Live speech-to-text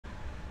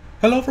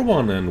Hello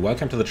everyone and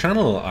welcome to the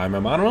channel. I'm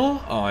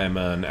Emmanuel, I'm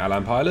an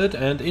airline pilot,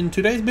 and in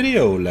today's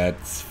video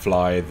let's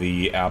fly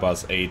the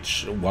Airbus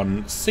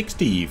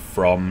H160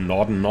 from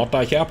Northern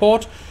Norddeich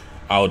Airport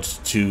out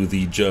to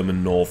the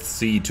German North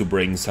Sea to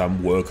bring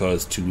some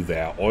workers to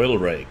their oil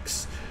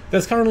rigs.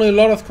 There's currently a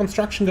lot of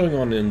construction going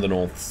on in the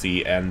North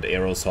Sea, and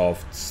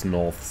Aerosoft's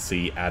North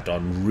Sea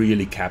add-on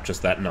really captures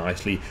that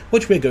nicely,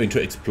 which we're going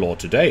to explore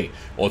today.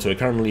 Also, we're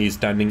currently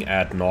standing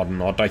at Northern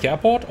Norddeich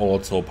Airport,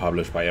 also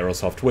published by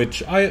Aerosoft,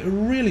 which I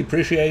really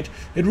appreciate.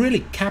 It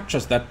really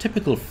captures that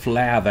typical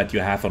flair that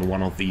you have on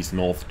one of these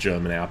North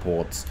German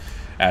airports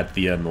at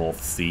the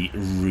North Sea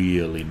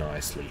really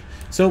nicely.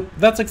 So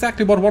that's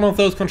exactly what one of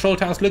those control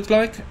towers looks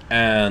like,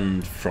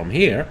 and from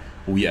here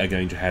we are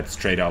going to head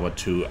straight over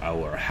to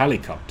our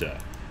helicopter.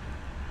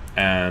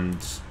 And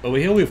over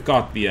here we've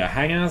got the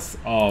hangars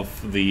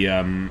of the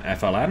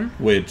FLN,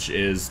 which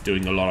is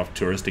doing a lot of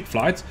touristic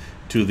flights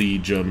to the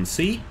German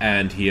Sea,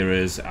 and here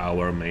is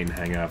our main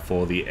hangar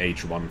for the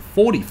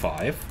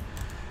H145.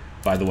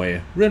 By the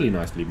way, really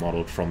nicely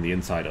modeled from the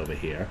inside over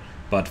here.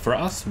 But for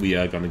us, we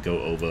are going to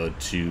go over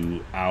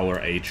to our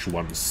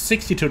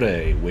H160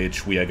 today,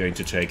 which we are going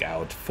to take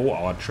out for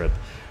our trip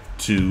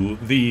to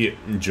the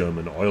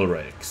German oil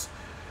rigs.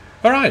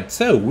 Alright,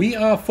 so we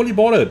are fully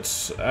boarded,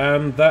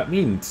 and that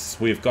means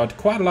we've got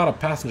quite a lot of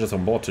passengers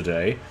on board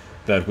today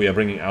that we are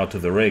bringing out to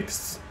the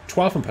rigs,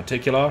 12 in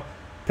particular,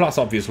 plus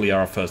obviously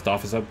our first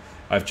officer.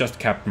 I've just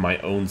kept my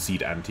own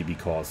seat empty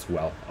because,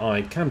 well,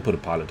 I can put a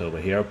pilot over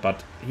here,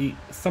 but he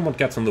somewhat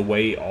gets in the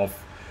way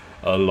of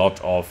a lot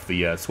of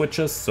the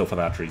switches, so for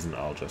that reason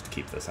I'll just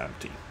keep this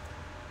empty.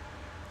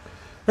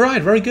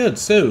 Alright, very good.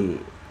 So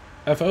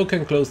FO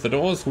can close the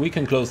doors, we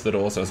can close the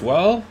doors as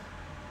well.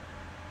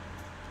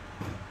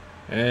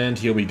 And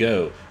here we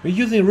go. We're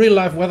using real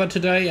life weather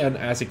today, and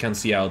as you can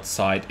see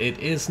outside, it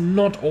is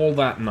not all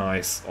that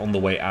nice on the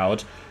way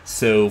out,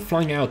 so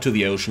flying out to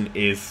the ocean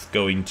is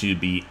going to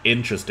be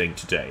interesting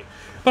today.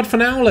 But for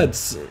now,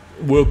 let's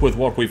work with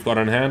what we've got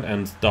on hand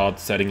and start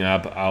setting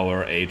up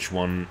our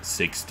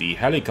H160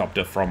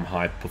 helicopter from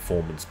High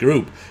Performance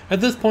Group.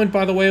 At this point,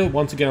 by the way,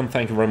 once again,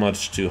 thank you very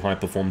much to High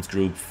Performance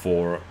Group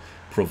for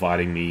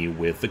providing me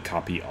with the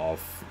copy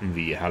of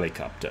the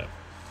helicopter.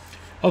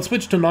 I'll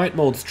switch to night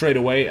mode straight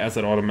away as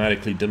it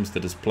automatically dims the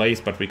displays,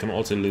 but we can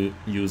also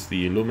use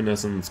the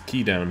luminescence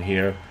key down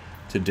here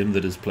to dim the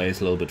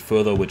displays a little bit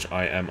further, which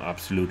I am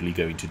absolutely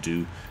going to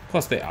do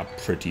because they are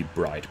pretty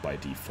bright by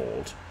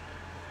default.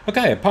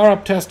 Okay, power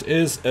up test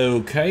is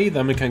okay,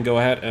 then we can go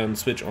ahead and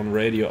switch on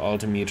radio,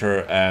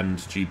 altimeter and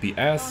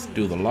GPS,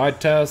 do the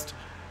light test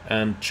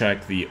and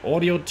check the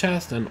audio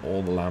test, and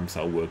all the lamps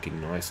are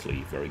working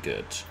nicely, very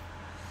good.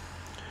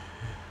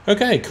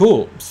 Okay,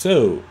 cool,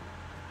 so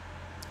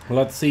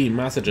let's see,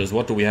 messages,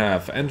 what do we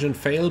have? Engine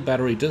fail,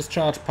 battery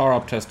discharge, power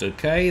up test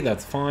okay,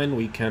 that's fine,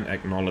 we can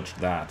acknowledge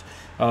that.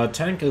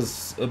 Tank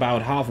is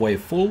about halfway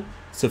full,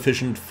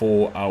 sufficient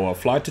for our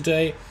flight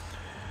today.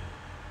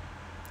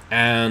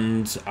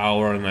 And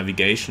our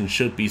navigation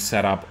should be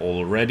set up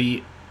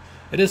already.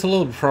 It is a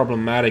little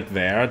problematic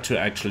there to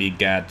actually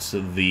get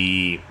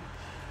the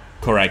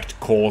correct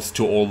course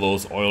to all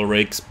those oil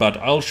rigs, but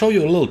I'll show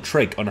you a little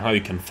trick on how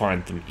you can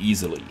find them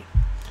easily.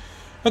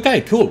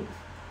 Okay, cool.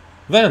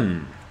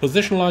 Then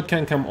position light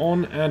can come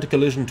on and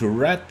collision to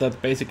red. That's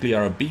basically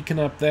our beacon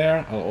up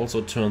there. I'll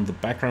also turn the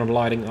background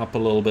lighting up a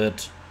little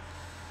bit.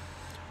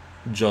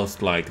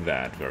 Just like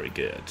that, very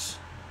good.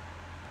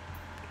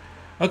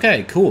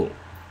 Okay, cool.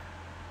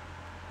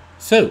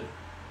 So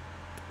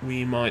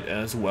we might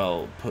as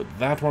well put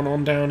that one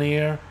on down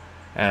here,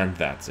 and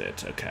that's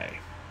it, okay.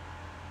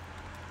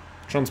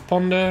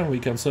 Transponder, we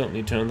can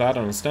certainly turn that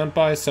on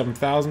standby.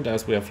 7000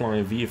 as we are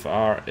flying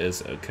VFR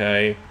is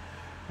okay,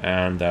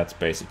 and that's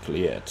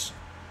basically it.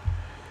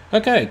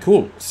 Okay,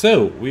 cool.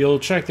 So we'll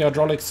check the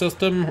hydraulic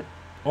system.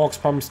 Aux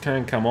pumps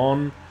can come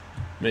on.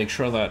 Make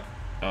sure that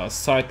our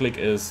cyclic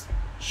is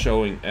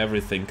showing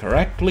everything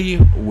correctly,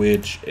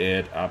 which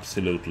it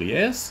absolutely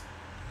is.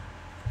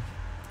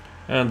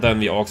 And then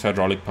the aux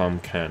hydraulic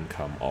pump can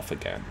come off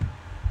again.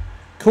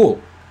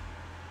 Cool.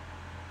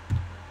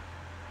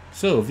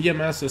 So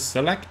VMS is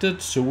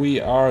selected, so we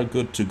are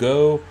good to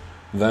go.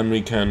 Then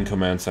we can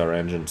commence our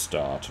engine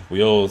start.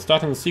 We'll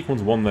start in the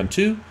sequence 1 then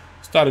 2,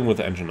 starting with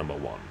engine number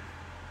 1.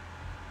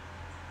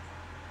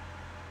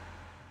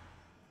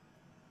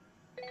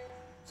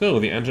 So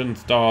the engine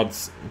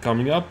starts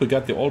coming up. We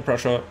get the low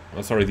pressure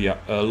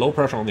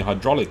on the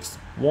hydraulics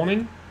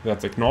warning.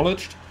 That's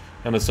acknowledged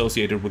and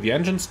associated with the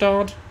engine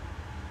start.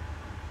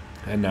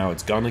 And now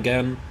it's gone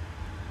again.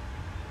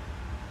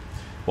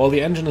 While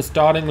the engine is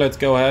starting, let's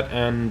go ahead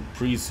and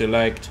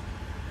pre-select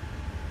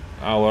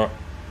our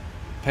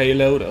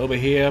payload over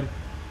here.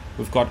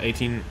 We've got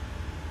 2,000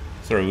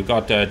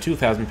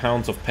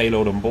 pounds of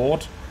payload on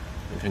board.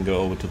 We can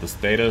go over to the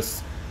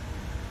status.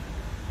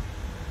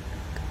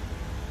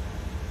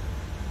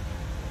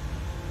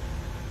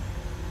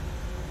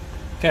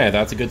 Okay,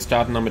 that's a good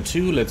start on number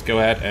 2. Let's go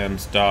ahead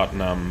and start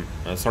on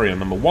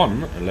number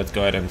 1, and let's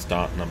go ahead and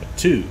start number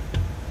 2.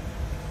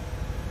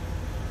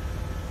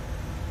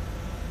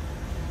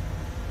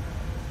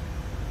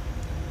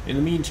 In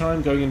the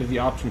meantime, going into the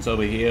options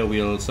over here,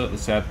 we'll certainly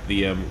set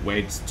the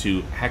weights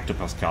to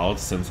hectopascals,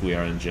 since we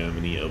are in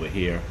Germany over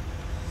here.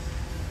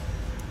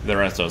 The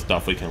rest of the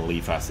stuff we can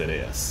leave as it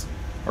is.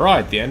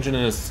 Alright, the engine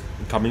is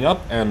coming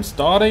up and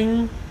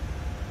starting.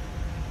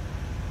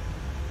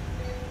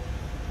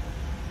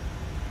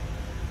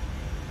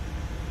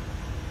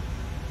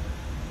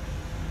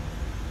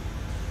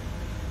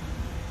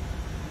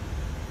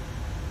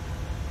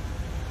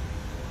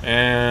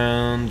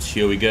 And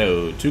here we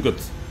go. Two good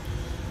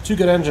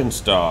engine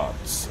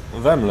starts.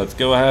 Then let's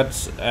go ahead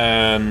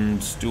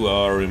and do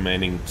our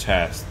remaining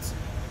tests.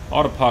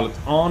 Autopilot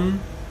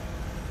on.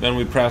 Then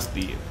we press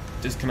the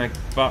disconnect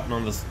button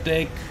on the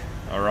stick.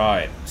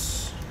 Alright.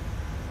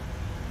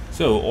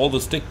 So all the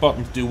stick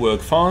buttons do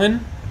work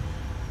fine.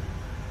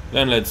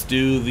 Then let's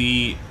do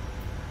the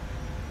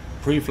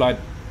pre-flight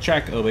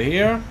check over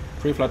here.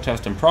 Pre-flight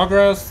test in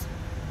progress.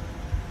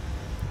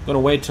 Gonna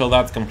wait till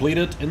that's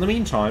completed. In the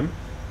meantime,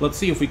 let's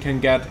see if we can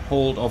get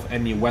hold of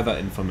any weather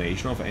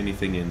information of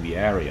anything in the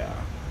area.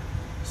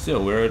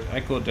 So we're at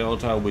Echo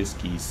Delta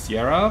Whiskey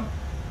Sierra.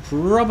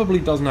 Probably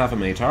doesn't have a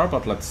METAR,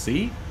 but let's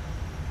see.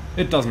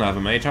 It doesn't have a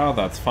METAR,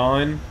 that's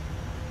fine.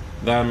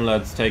 Then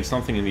let's take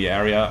something in the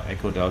area,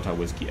 Echo Delta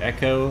Whiskey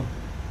Echo.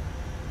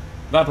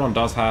 That one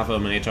does have a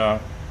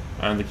METAR,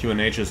 and the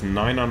QNH is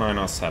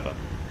 90907.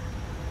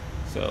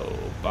 So,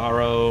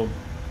 Barrow.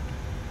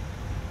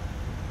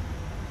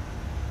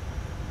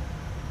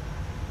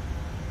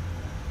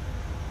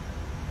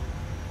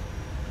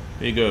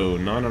 There you go,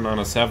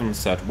 90907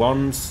 set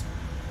once,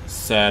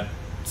 set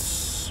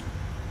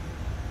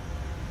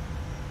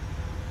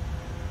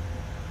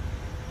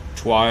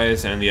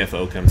twice, and the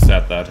FO can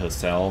set that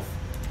herself.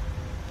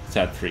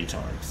 Set 3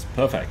 times.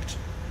 Perfect.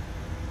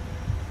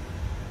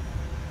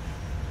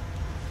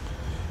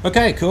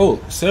 Okay,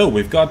 cool. So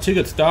we've got 2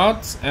 good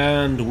starts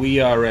and we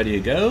are ready to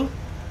go.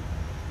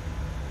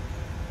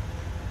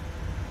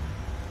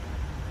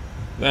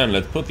 Then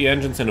let's put the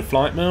engines into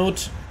flight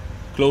mode,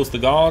 close the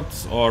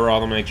guards, or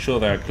rather make sure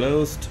they're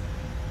closed,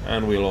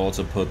 and we'll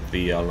also put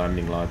the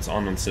landing lights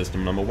on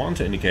system number 1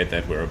 to indicate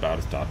that we're about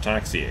to start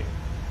taxiing.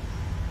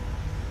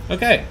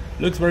 Okay,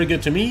 looks very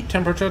good to me.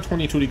 Temperature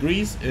 22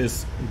 degrees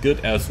is good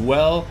as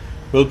well.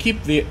 We'll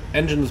keep the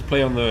engine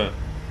display on the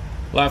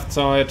left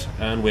side,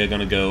 and we're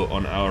gonna go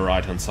on our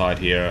right hand side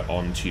here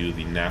onto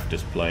the nav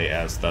display,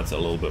 as that's a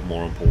little bit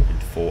more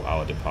important for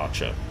our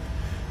departure.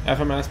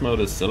 FMS mode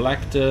is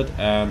selected,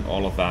 and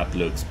all of that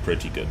looks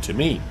pretty good to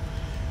me.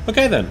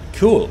 Okay then,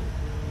 cool.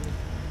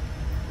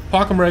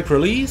 Park and brake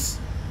release.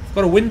 I've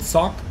got a wind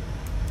sock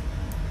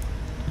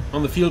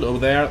on the field over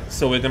there,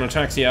 so we're gonna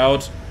taxi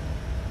out.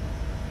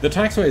 The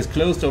taxiway is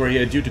closed over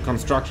here due to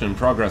construction in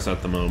progress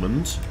at the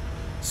moment,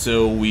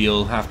 so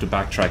we'll have to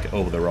backtrack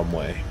over the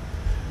runway.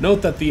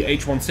 Note that the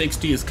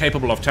H160 is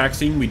capable of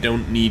taxiing. We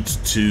don't need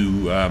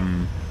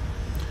to,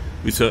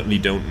 we certainly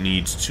don't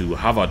need to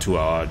hover to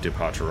our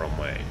departure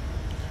runway.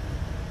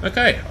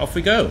 Okay, off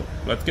we go.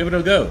 Let's give it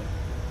a go.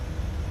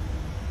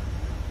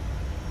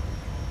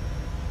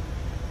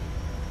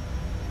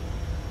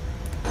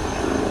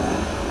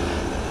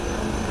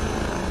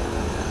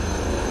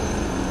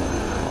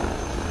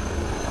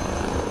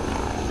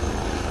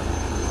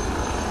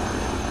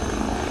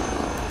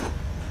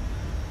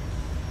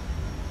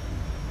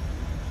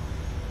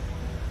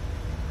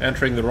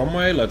 Entering the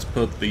runway, let's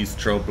put the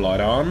strobe light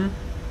on.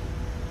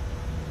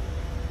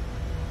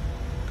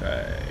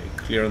 Okay,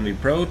 clear in the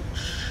approach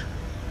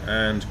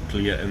and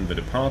clear in the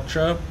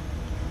departure.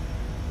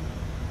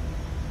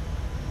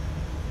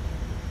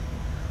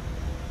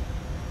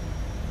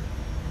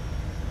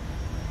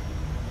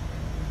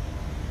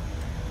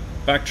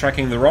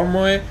 Backtracking the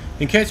runway.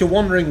 In case you're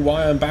wondering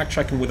why I'm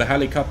backtracking with a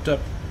helicopter,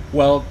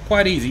 well,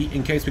 quite easy.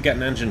 In case we get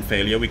an engine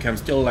failure, we can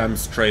still land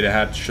straight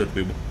ahead should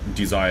we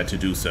desire to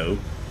do so,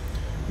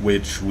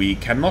 which we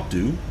cannot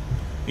do.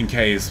 In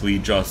case we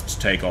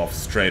just take off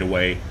straight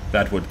away,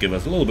 that would give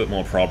us a little bit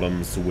more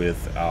problems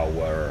with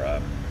our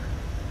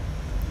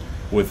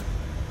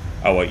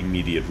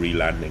immediate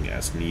re-landing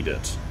as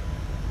needed.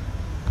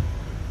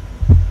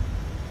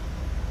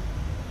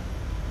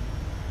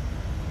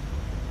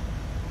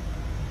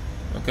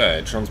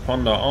 Okay,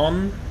 transponder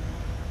on.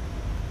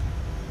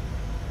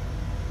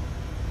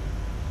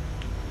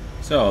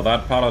 So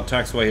that part of the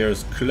taxiway here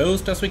is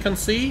closed, as we can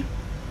see.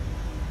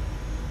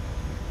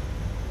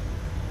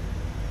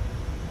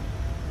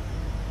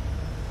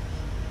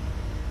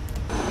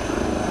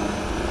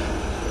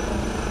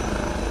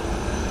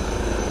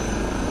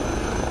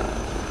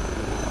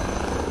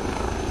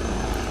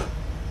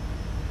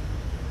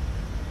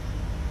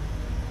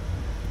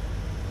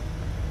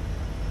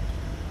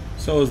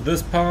 So is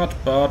this part,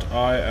 but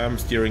I am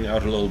steering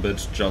out a little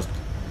bit just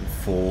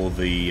for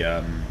the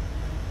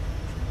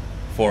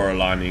for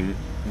aligning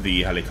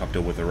the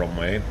helicopter with the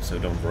runway, so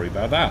don't worry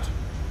about that.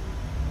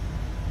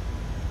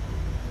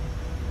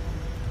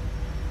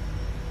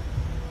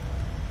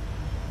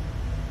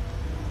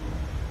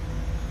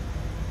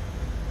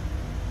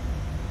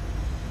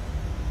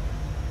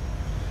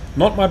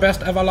 Not my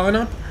best ever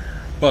lineup,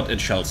 but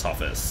it shall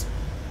suffice.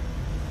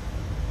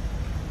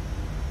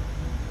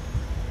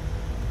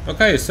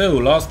 Okay, so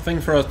last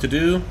thing for us to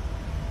do.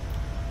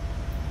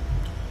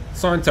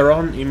 Signs are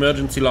on,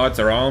 emergency lights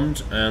are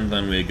armed, and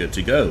then we're good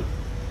to go.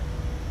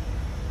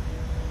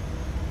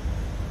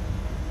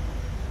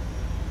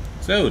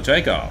 So,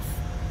 take off.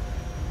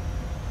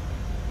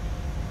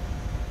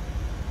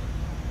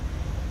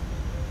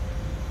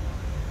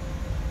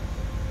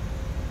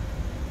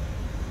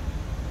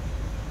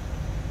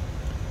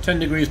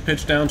 .10°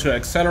 pitch down to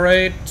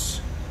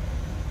accelerate.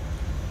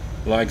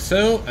 Like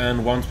so,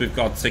 and once we've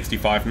got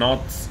 65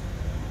 knots,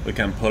 we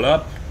can pull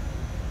up.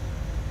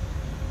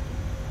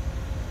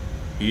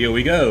 Here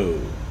we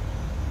go.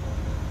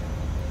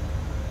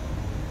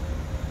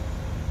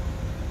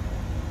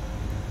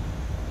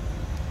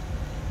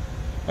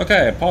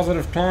 Okay,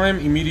 positive climb,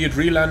 immediate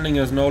re-landing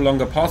is no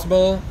longer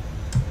possible.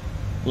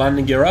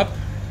 Landing gear up.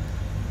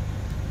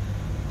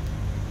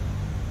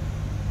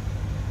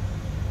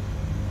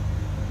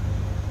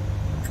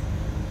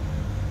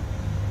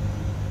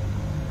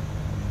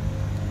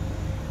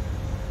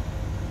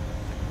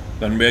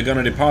 Then we're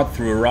gonna depart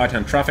through a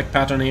right-hand traffic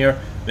pattern here,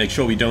 make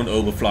sure we don't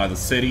overfly the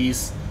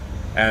cities,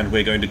 and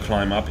we're going to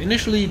climb up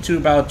initially to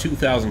about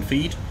 2,000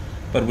 feet,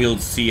 but we'll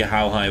see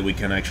how high we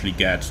can actually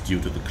get due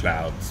to the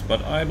clouds.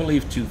 But I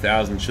believe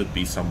 2,000 should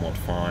be somewhat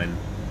fine.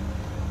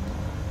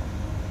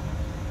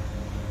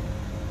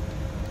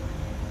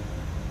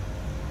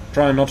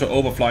 Try not to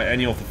overfly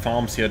any of the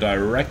farms here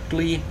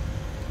directly.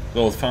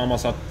 Those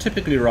farmers are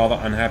typically rather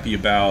unhappy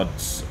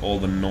about all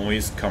the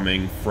noise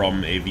coming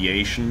from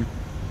aviation.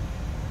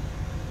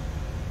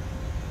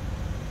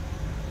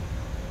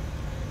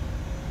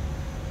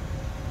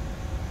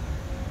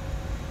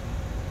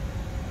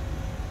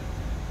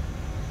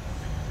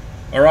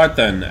 Alright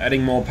then,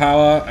 adding more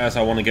power as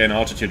I want to gain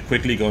altitude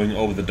quickly going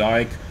over the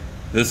dike.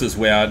 This is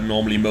where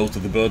normally most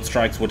of the bird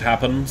strikes would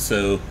happen,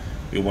 so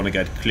we want to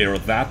get clear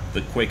of that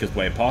the quickest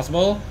way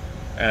possible.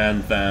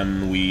 And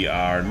then we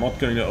are not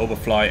going to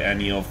overfly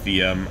any of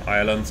the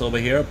islands over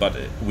here, but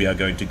we are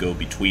going to go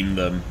between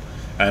them,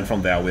 and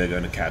from there we are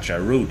going to catch our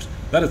route.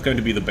 That is going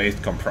to be the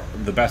best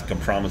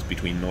compromise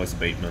between noise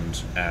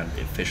abatement and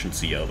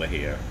efficiency over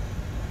here.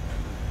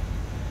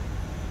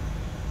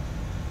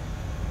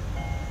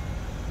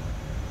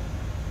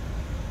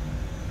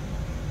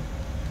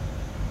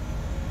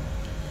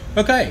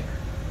 Okay,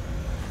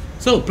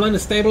 so plane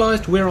is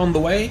stabilized, we're on the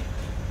way.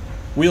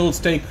 We'll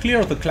stay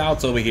clear of the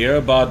clouds over here,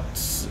 but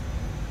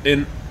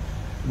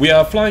we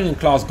are flying in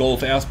Class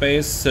Golf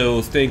airspace,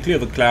 so staying clear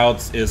of the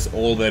clouds is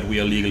all that we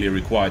are legally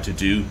required to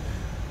do.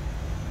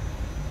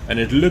 And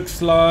it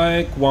looks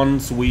like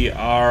once we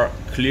are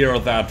clear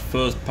of that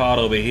first part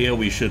over here,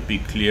 we should be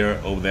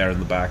clear over there in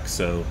the back,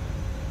 so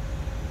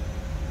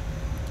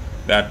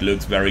that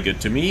looks very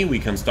good to me. We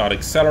can start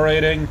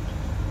accelerating.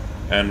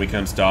 And we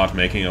can start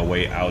making our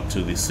way out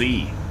to the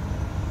sea.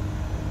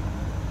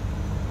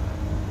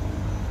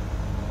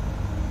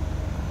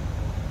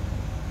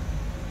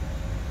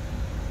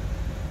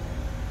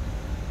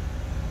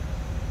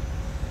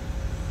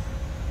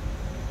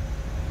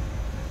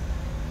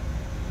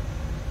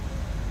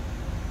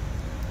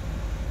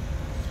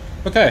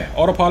 Okay,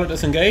 autopilot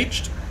is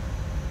engaged.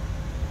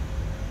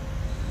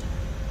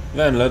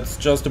 Then let's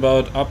just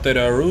about update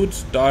our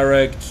route.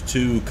 Direct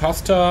to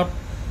Costa.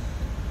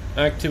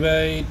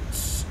 Activate,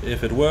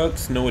 if it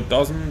works. No, it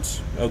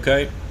doesn't.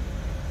 Okay.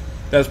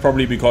 That's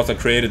probably because I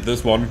created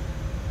this one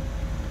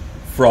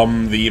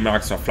from the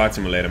Microsoft Flight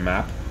Simulator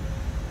map.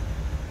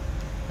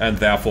 And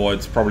therefore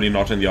it's probably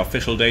not in the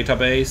official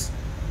database.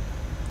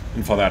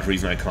 And for that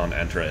reason I can't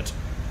enter it.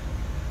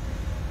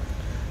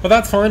 But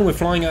that's fine, we're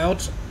flying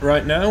out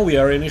right now. We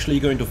are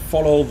initially going to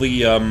follow the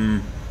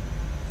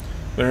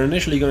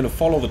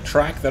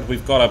track that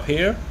we've got up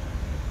here.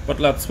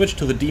 But let's switch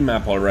to the D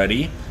map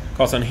already.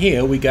 Because on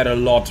here we get a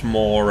lot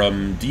more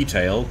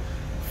detail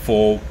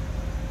for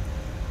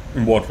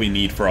what we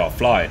need for our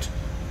flight.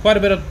 Quite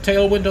a bit of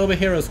tailwind over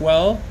here as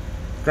well.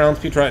 Ground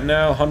speed right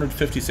now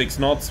 156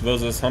 knots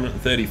versus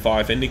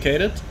 135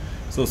 indicated.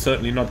 So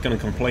certainly not going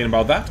to complain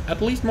about that.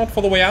 At least not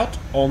for the way out.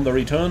 On the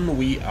return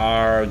we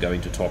are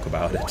going to talk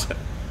about it.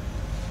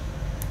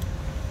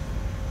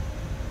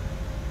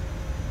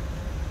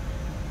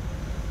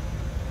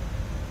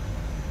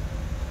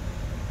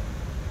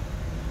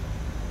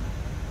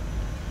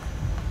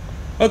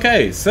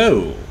 Okay,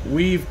 so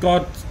we're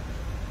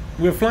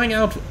flying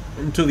out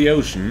into the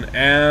ocean,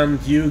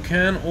 and you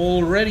can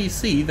already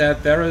see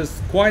that there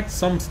is quite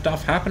some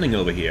stuff happening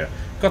over here.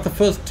 Got the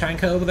first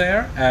tanker over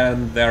there,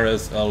 and there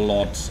is a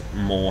lot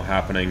more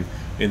happening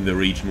in the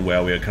region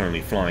where we are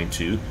currently flying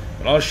to.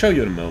 But I'll show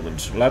you in a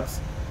moment.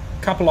 Let's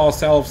couple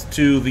ourselves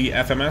to the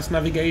FMS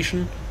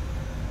navigation.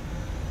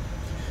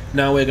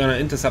 Now we're going to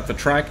intercept the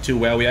track to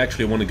where we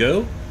actually want to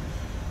go.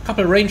 A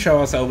couple of rain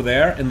showers over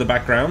there in the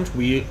background.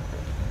 We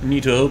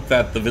need to hope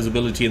that the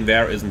visibility in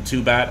there isn't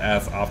too bad,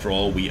 as after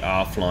all we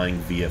are flying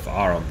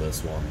VFR on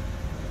this one.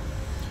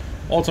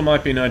 Also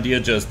might be an idea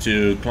just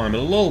to climb a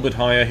little bit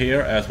higher here,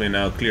 as we're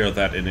now clear of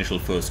that initial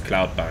first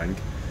cloud bank.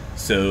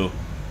 So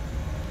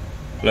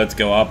let's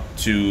go up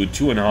to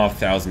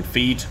 2,500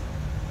 feet.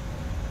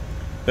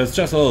 There's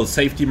just a little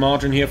safety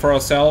margin here for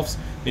ourselves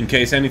in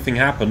case anything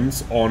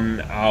happens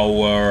on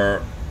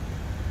our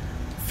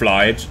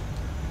flight.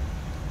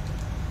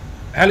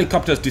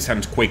 Helicopters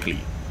descend quickly.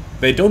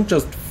 They don't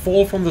just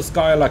fall from the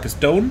sky like a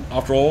stone.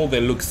 After all, they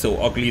look so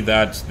ugly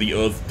that the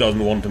Earth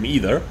doesn't want them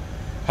either.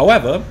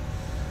 However,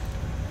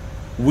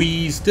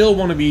 we still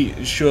want to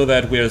be sure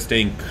that we're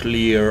staying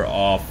clear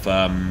of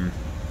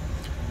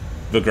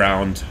the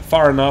ground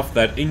far enough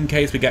that in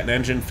case we get an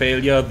engine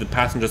failure, the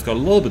passengers got a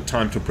little bit of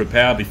time to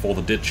prepare before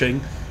the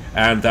ditching,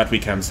 and that we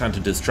can send a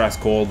distress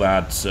call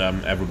that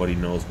everybody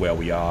knows where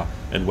we are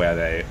and where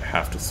they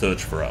have to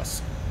search for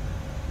us.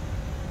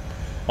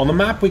 On the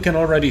map we can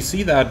already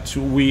see that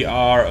we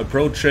are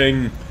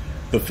approaching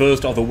the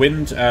first of the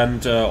wind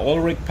and oil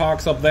rig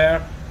parks up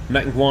there.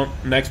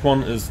 Next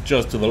one is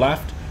just to the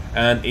left,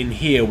 and in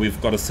here we've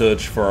got to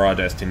search for our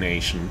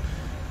destination.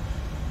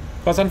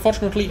 Because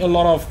unfortunately a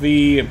lot of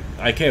the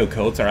ICAO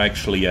codes are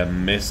actually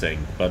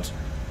missing, but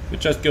we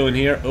just go in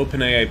here, open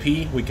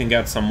AIP, we can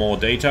get some more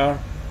data,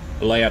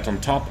 lay it on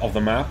top of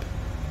the map.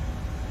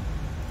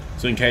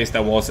 So in case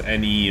there was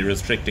any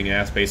restricting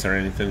airspace or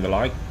anything the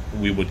like,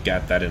 we would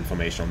get that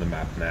information on the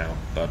map now,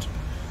 but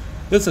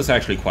this is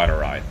actually quite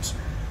alright.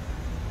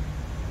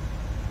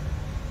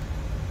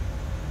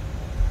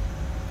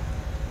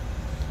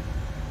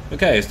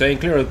 Okay, staying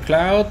clear of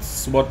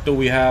clouds. What do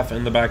we have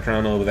in the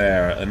background over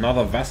there?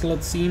 Another vessel,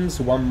 it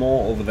seems, one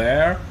more over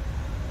there,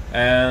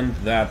 and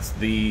that's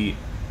the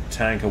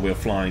tanker we're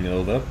flying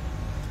over.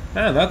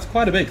 Man, that's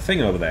quite a big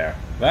thing over there.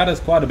 That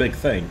is quite a big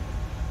thing.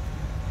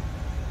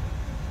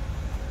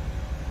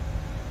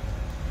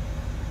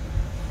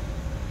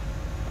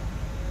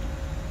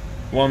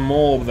 One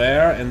more over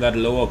there in that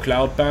lower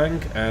cloud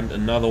bank, and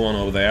another one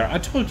over there. I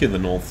told you the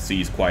North Sea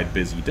is quite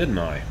busy, didn't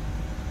I?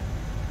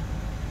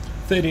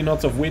 30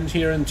 knots of wind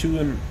here in 2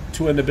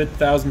 and a bit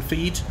thousand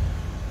feet.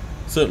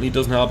 Certainly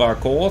doesn't help our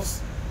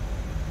course.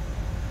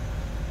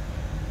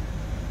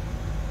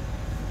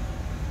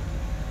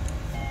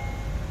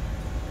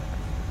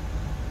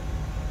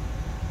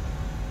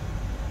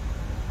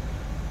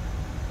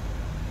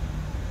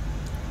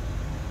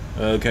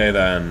 Okay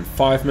then,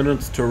 5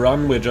 minutes to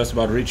run, we're just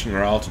about reaching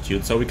our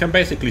altitude, so we can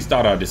basically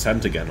start our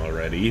descent again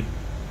already.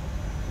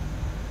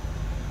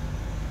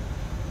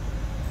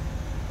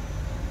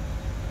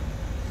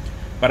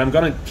 But I'm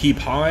gonna keep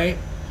high,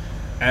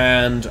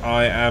 and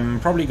I am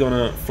probably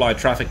gonna fly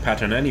traffic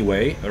pattern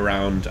anyway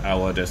around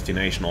our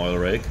destination oil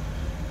rig,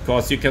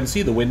 because you can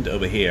see the wind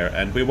over here,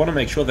 and we want to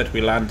make sure that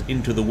we land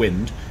into the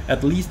wind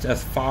at least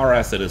as far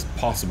as it is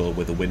possible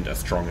with a wind as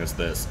strong as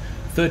this.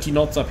 30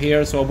 knots up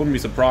here, so I wouldn't be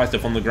surprised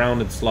if on the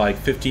ground it's like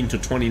 15 to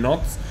 20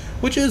 knots,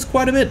 which is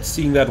quite a bit,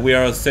 seeing that we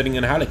are sitting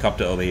in a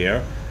helicopter over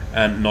here,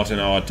 and not in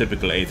our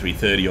typical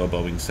A330 or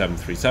Boeing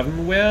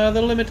 737, where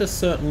the limit is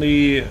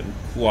certainly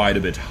quite a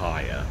bit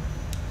higher.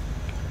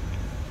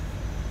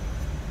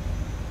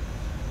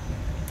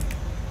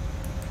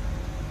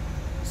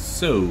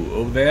 So,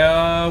 over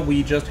there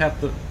we just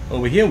have the...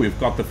 Over here we've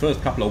got the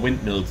first couple of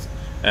windmills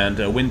and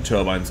wind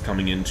turbines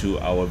coming into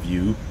our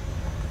view.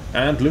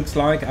 And looks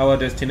like our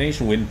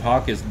destination wind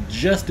park is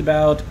just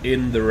about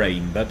in the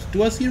rain. But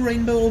do I see a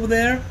rainbow over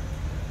there?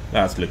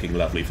 That's looking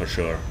lovely for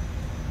sure.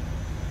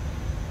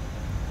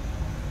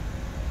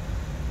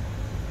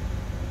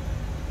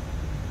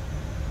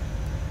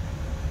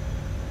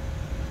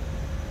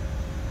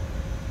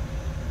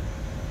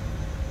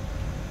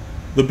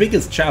 The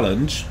biggest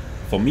challenge,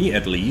 for me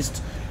at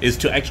least, is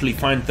to actually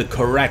find the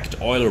correct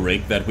oil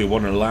rig that we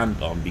want to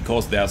land on,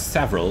 because there are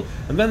several,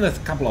 and then there's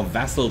a couple of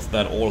vessels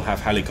that all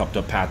have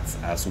helicopter pads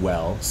as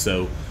well,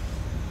 so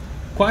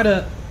quite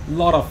a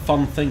lot of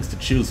fun things to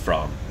choose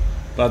from.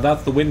 But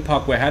that's the wind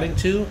park we're heading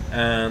to,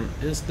 and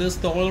is this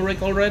the oil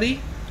rig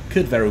already?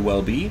 Could very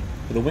well be.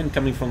 With the wind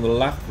coming from the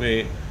left,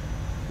 we're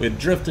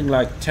drifting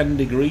like 10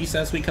 degrees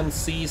as we can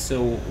see,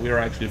 so we're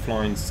actually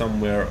flying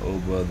somewhere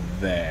over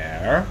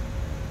there.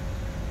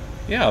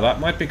 Yeah, that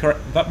might be correct.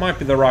 That might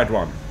be the right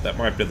one. That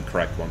might be the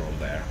correct one over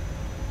there.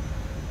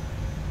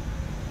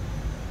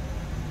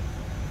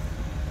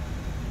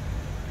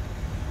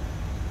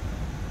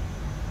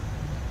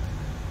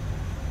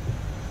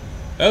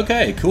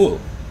 Okay,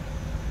 cool.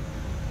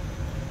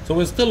 So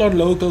we're still on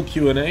local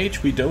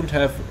QNH. We don't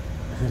have,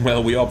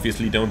 well, we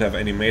obviously don't have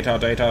any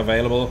metadata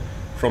available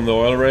from the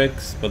oil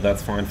rigs, but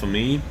that's fine for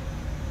me.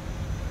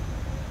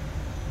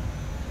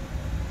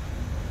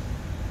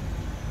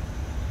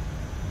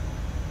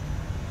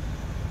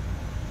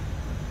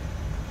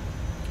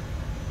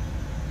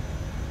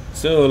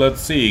 So let's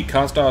see,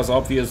 Castor is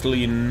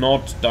obviously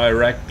not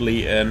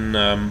directly in,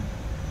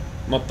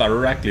 not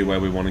directly where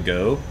we want to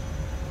go.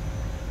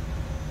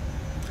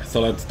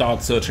 So let's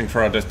start searching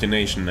for our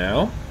destination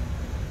now.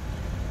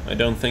 I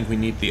don't think we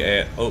need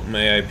the open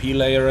AIP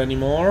layer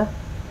anymore.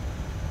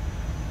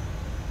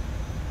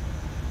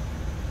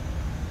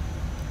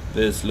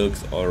 This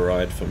looks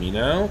alright for me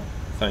now,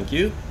 thank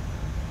you.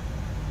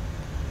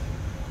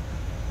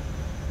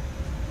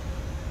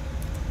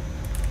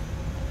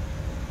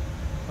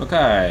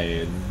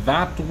 Okay,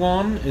 that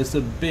one is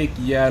a big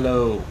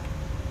yellow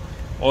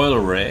oil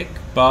rig,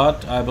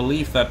 but I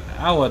believe that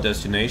our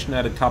destination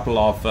had a couple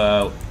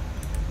of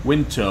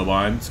wind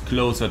turbines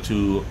closer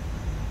to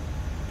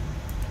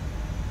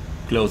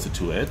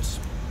it.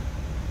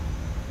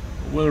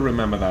 We'll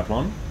remember that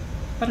one.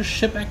 Is that a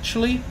ship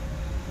actually?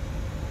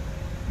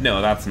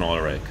 No, that's an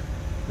oil rig.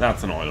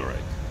 That's an oil rig.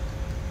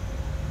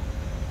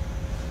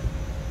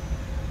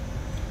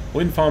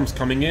 Wind farms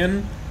coming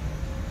in.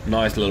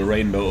 Nice little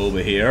rainbow over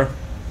here.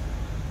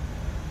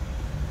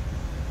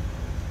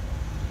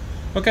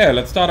 Okay,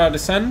 let's start our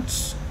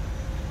descent.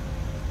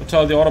 We'll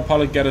tell the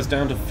autopilot get us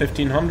down to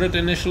 1500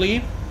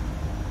 initially.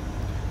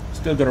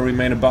 Still gotta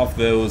remain above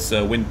those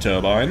wind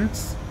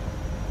turbines.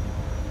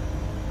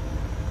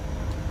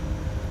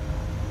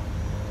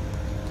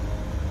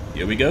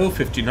 Here we go,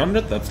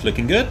 1500, that's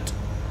looking good.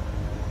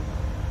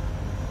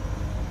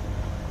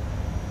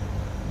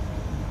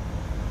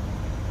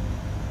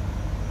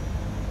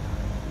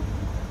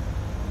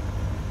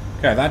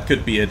 Okay, that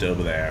could be it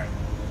over there.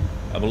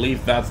 I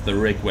believe that's the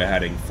rig we're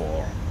heading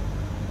for.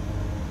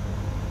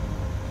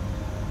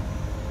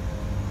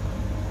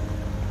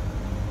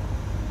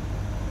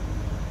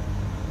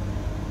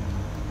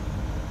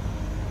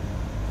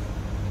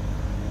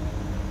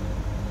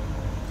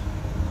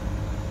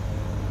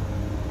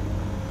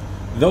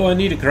 Though I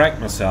need to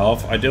correct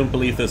myself, I don't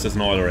believe this is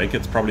an oil rig,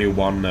 it's probably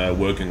one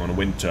working on a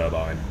wind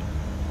turbine.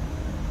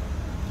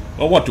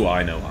 Well, what do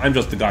I know? I'm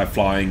just the guy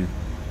flying,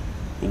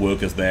 the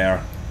workers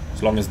there.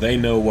 As long as they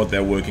know what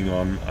they're working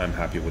on, I'm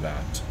happy with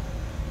that.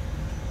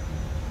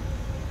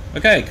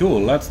 Okay,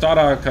 cool. Let's start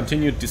our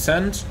continued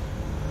descent.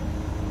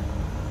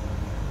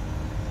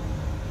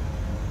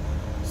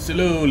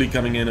 Slowly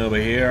coming in over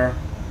here.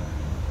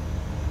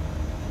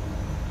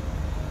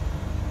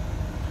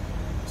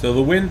 So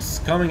the wind's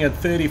coming at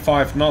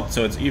 35 knots,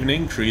 so it's even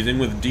increasing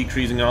with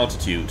decreasing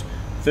altitude.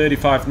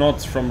 35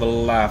 knots from the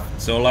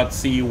left, so let's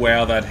see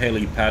where that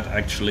helipad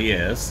actually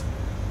is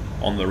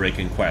on the rig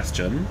in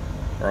question.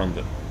 Or on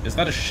the... Is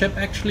that a ship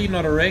actually,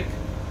 not a rig?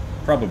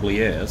 Probably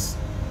is.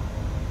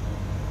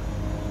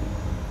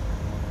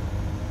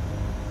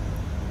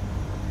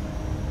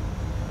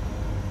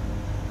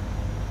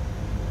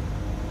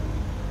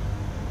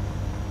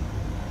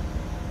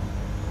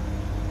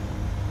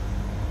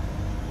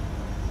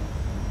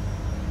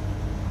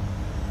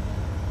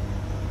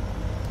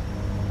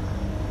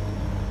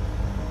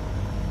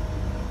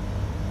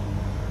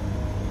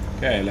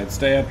 Okay, let's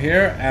stay up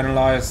here,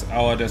 analyze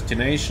our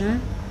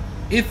destination.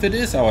 If it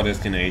is our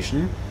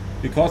destination,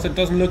 because it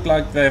doesn't look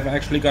like they've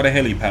actually got a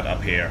helipad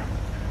up here.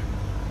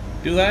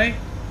 Do they?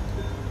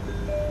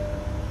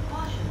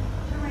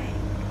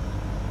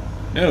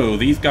 No,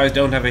 these guys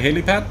don't have a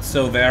helipad,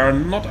 so they are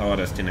not our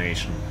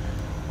destination.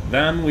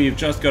 Then we've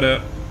just got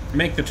to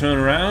make the turn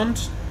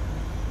around.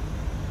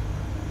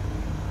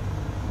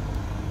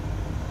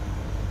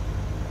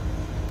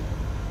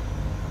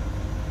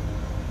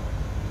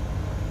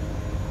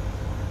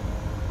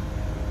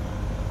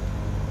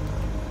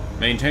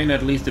 Maintain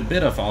at least a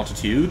bit of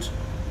altitude.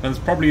 Then it's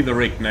probably the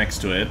rig next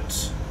to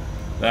it.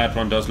 That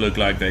one does look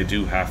like they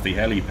do have the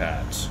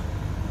helipad.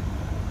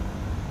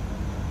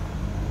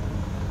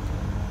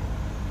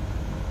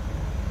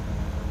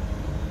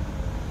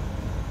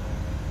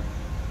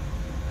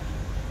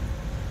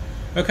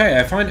 Okay,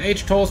 I find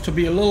HTOLs to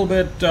be a little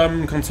bit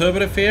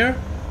conservative here,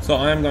 so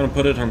I'm gonna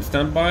put it on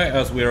standby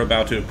as we're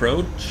about to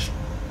approach,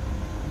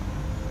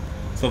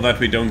 so that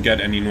we don't get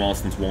any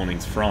nuisance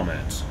warnings from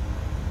it.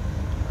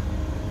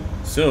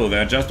 So,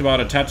 they're just about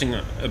attaching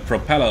a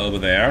propeller over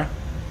there,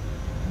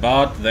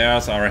 but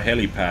there's our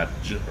helipad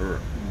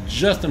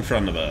just in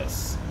front of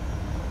us.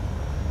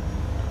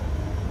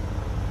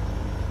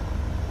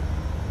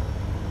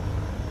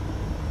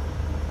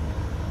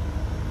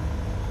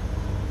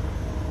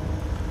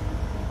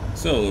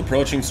 So,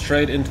 approaching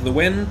straight into the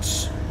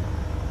wind.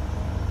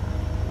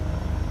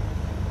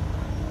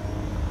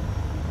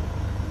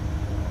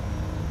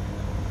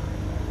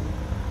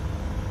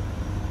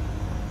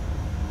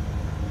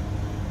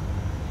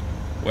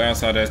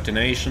 Where's our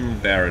destination?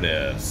 There it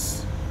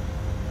is.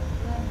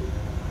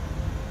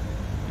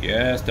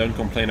 Yes, don't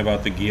complain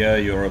about the gear,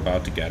 you're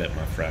about to get it,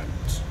 my friend.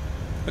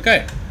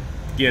 Okay,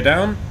 gear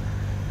down.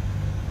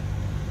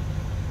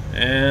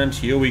 And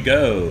here we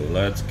go.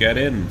 Let's get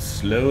in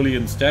slowly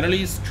and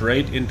steadily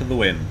straight into the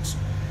wind.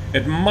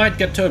 It might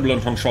get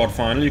turbulent on short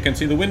final. You can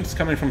see the wind is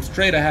coming from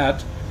straight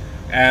ahead,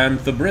 and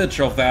the bridge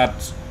of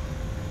that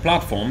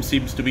platform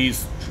seems to be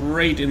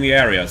straight in the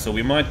area, so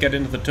we might get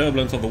into the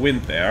turbulence of the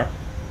wind there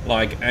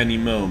like any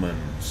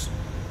moment.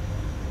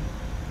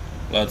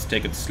 Let's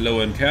take it slow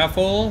and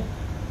careful.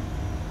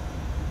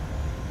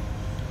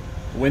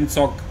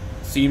 Windsock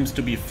seems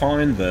to be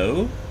fine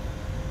though.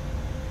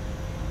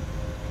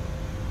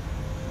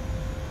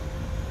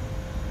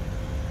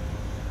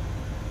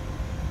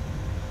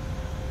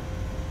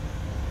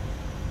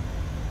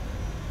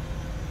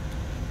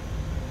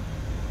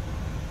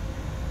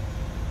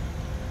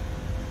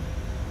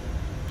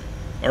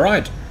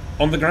 Alright,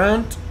 on the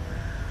ground.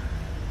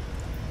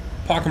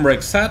 Park and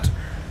brake set.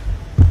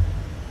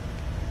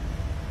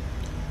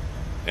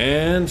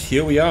 And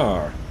here we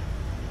are.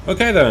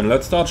 Okay then,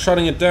 let's start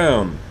shutting it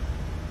down.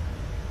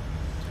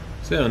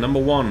 So, number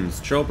 1,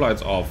 strobe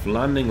lights off,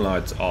 landing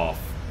lights off.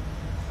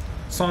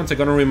 Signs are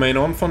gonna remain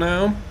on for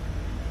now.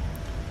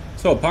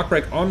 So, park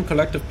brake on,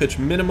 collective pitch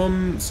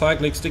minimum,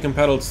 cyclic stick and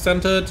pedals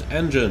centered,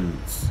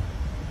 engines.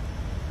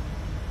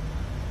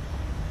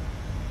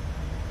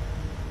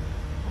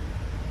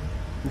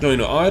 Going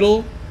to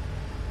idle.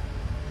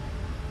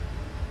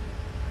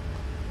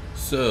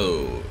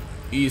 So,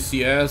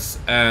 ECS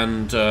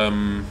and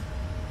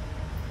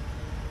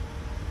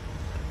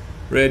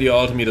radio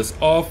altimeters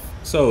off.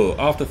 So,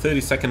 after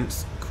 30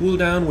 seconds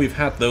cooldown, we've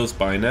had those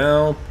by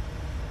now.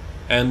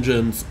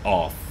 Engines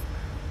off.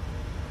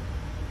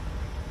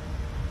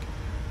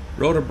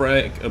 Rotor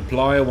brake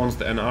apply once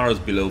the NR is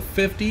below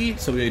 50,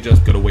 so we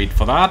just gotta wait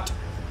for that.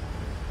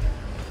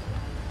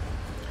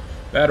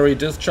 Battery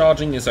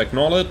discharging is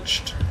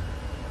acknowledged.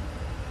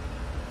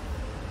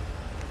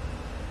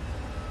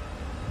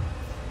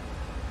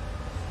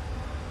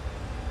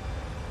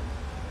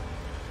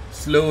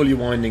 Slowly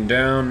winding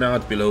down, now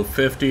it's below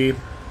 50.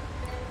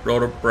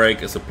 Rotor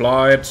brake is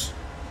applied.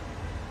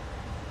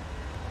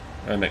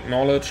 And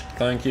acknowledged,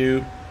 thank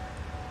you.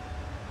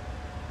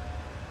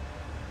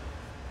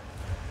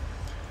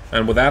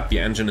 And with that, the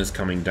engine is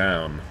coming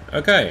down.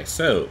 Okay,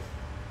 so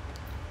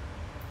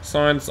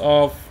signs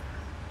off,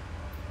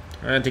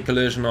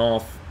 anti-collision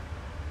off.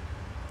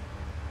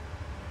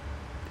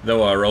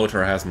 Though our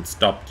rotor hasn't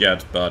stopped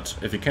yet, but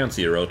if you can't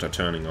see a rotor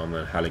turning on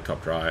the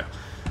helicopter,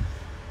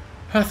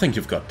 I think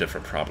you've got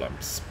different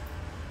problems.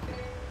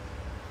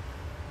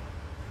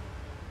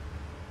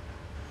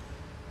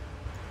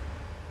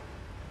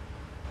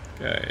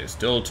 Okay,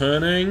 still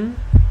turning.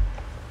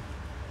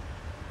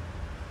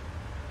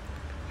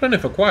 Running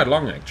for quite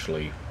long,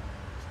 actually. Is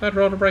that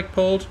rotor brake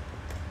pulled?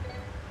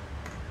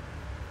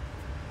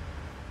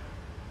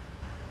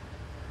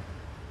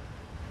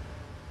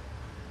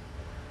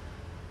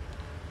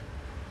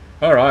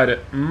 Alright,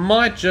 it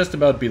might just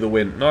about be the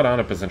wind. Not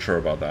 100% sure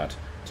about that.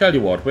 Tell you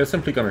what, we're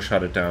simply gonna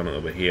shut it down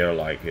over here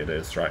like it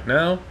is right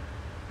now.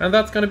 And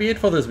that's gonna be it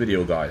for this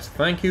video, guys.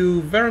 Thank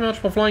you very much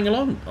for flying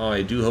along.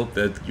 I do hope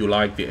that you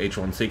like the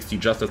H160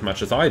 just as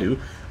much as I do.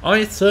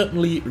 I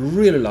certainly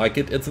really like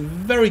it. It's a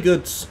very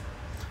good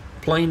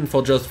plane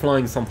for just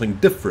flying something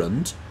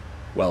different.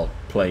 Well,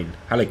 plane,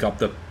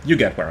 helicopter, you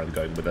get where I'm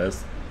going with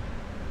this.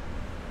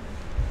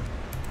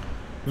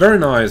 Very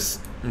nice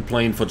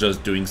plane for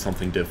just doing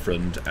something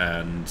different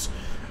and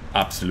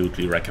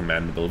absolutely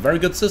recommendable. Very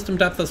good system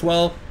depth as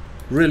well.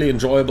 Really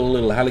enjoyable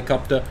little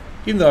helicopter,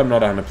 even though I'm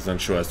not 100%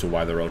 sure as to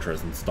why the rotor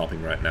isn't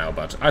stopping right now,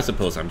 but I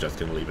suppose I'm just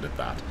going to leave it at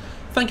that.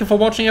 Thank you for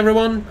watching,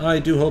 everyone. I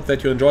do hope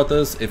that you enjoyed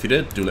this. If you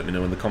did, do let me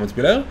know in the comments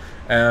below.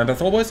 And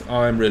as always,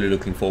 I'm really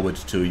looking forward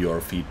to your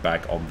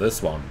feedback on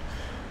this one.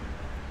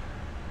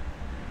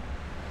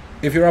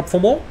 If you're up for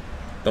more,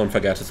 don't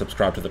forget to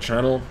subscribe to the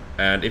channel.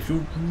 And if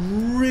you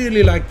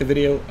really liked the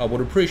video, I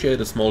would appreciate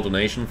a small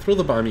donation through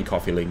the Buy Me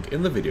Coffee link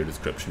in the video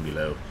description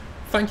below.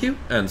 Thank you,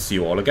 and see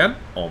you all again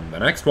on the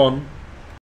next one.